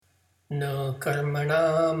न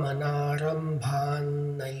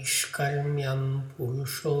कर्मणामनारम्भान्नैष्कर्म्यं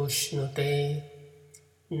पुरुषोऽश्नुते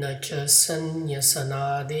न च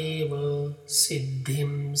सन्न्यसनादेव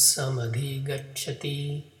सिद्धिं समधिगच्छति.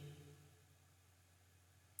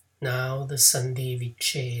 Now the Sandhi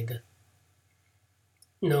Vichhed.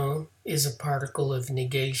 No is a particle of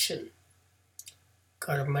negation.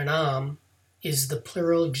 Karmanam is the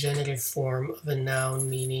plural genitive form of a noun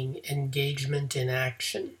meaning engagement in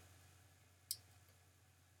action.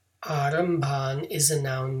 Arambhan is a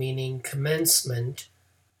noun meaning commencement.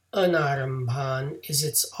 Anarambhan is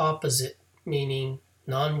its opposite, meaning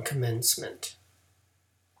non-commencement.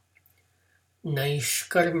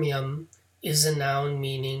 Naishkarmyam is a noun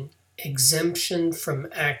meaning exemption from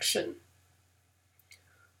action.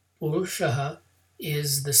 Purushaha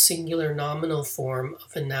is the singular nominal form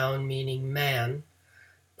of a noun meaning man,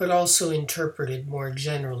 but also interpreted more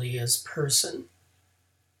generally as person.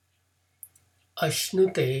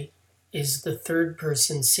 Ashnute is the third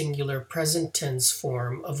person singular present tense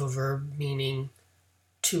form of a verb meaning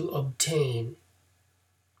to obtain.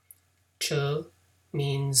 Cha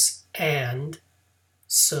means and,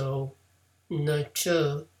 so na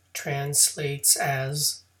cha translates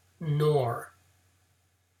as nor.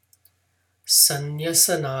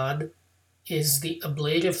 Sannyasanad is the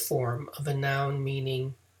ablative form of a noun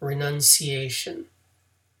meaning renunciation.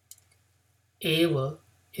 Eva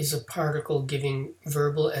is a particle giving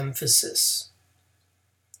verbal emphasis.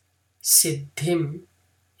 Siddhim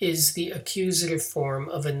is the accusative form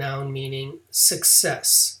of a noun meaning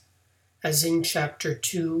success, as in chapter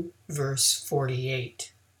 2, verse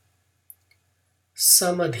 48.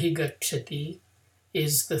 Samadhigacchati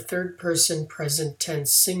is the third person present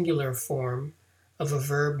tense singular form of a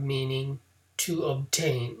verb meaning to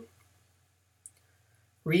obtain.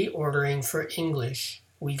 Reordering for English,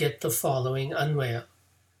 we get the following Anvaya.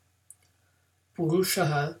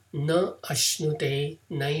 Purushaha na ashnute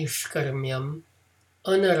naishkarmyam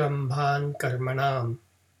anarambhan karmanam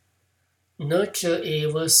na cha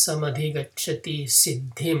eva samadhigacchati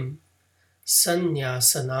siddhim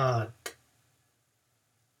sannyasanad.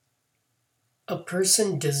 A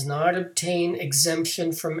person does not obtain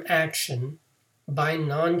exemption from action by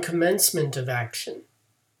non-commencement of action,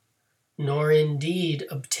 nor indeed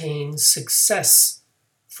obtain success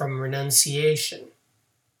from renunciation.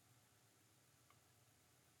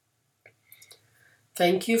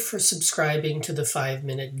 Thank you for subscribing to the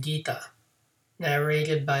 5-Minute Gita,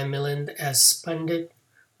 narrated by Milind S. Pandit,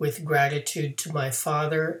 with gratitude to my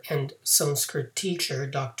father and Sanskrit teacher,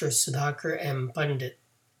 Dr. Sudhakar M. Pandit.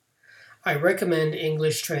 I recommend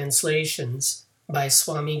English translations by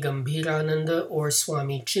Swami Gambhirananda or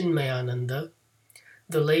Swami Chinmayananda.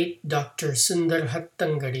 The late Dr. Sundar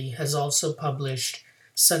Hattangadi has also published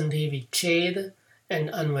Sandhi Vichhed and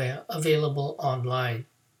Anvaya available online.